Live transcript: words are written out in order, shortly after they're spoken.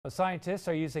Scientists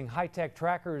are using high-tech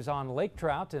trackers on lake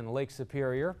trout in Lake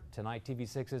Superior. Tonight,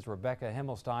 TV6's Rebecca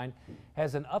Himmelstein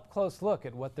has an up-close look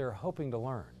at what they're hoping to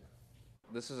learn.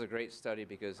 This is a great study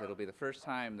because it'll be the first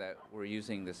time that we're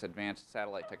using this advanced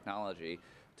satellite technology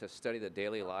to study the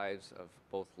daily lives of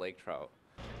both lake trout.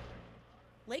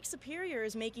 Lake Superior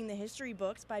is making the history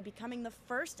books by becoming the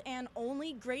first and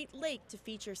only Great Lake to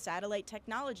feature satellite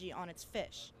technology on its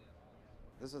fish.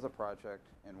 This is a project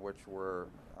in which we're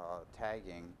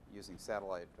tagging using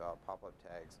satellite pop-up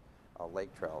tags lake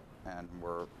trout, and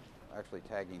we're actually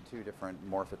tagging two different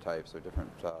morphotypes or different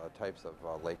types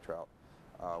of lake trout,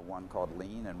 one called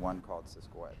lean and one called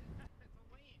Siskiyou.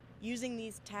 Using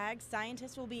these tags,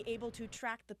 scientists will be able to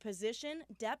track the position,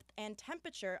 depth, and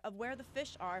temperature of where the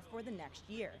fish are for the next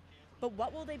year. But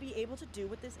what will they be able to do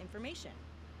with this information?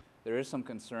 There is some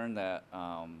concern that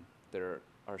there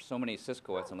are so many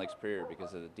Siskiyous in Lake Superior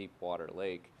because of the deep water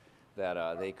lake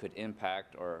that they could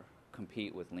impact or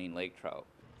compete with lean lake trout.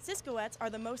 Siskiyous are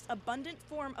the most abundant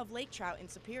form of lake trout in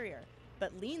Superior,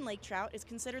 but lean lake trout is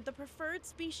considered the preferred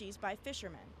species by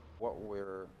fishermen. What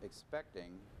we're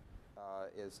expecting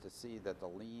is to see that the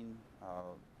lean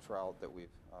trout that we've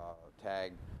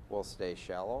tagged will stay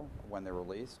shallow when they're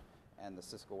released, and the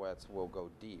Siskiyous will go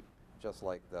deep, just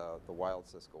like the wild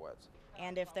Siskiyous.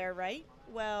 And if they're right,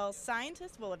 well,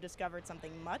 scientists will have discovered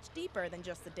something much deeper than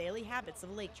just the daily habits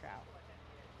of lake trout.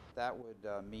 That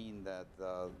would mean that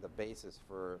the basis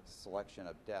for selection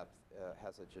of depth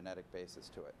has a genetic basis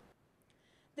to it.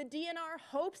 The DNR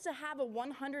hopes to have a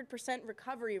 100%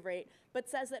 recovery rate, but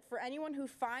says that for anyone who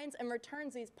finds and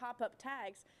returns these pop-up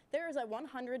tags, there is a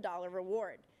 $100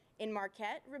 reward. In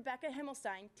Marquette, Rebecca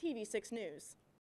Himmelstein, TV6 News.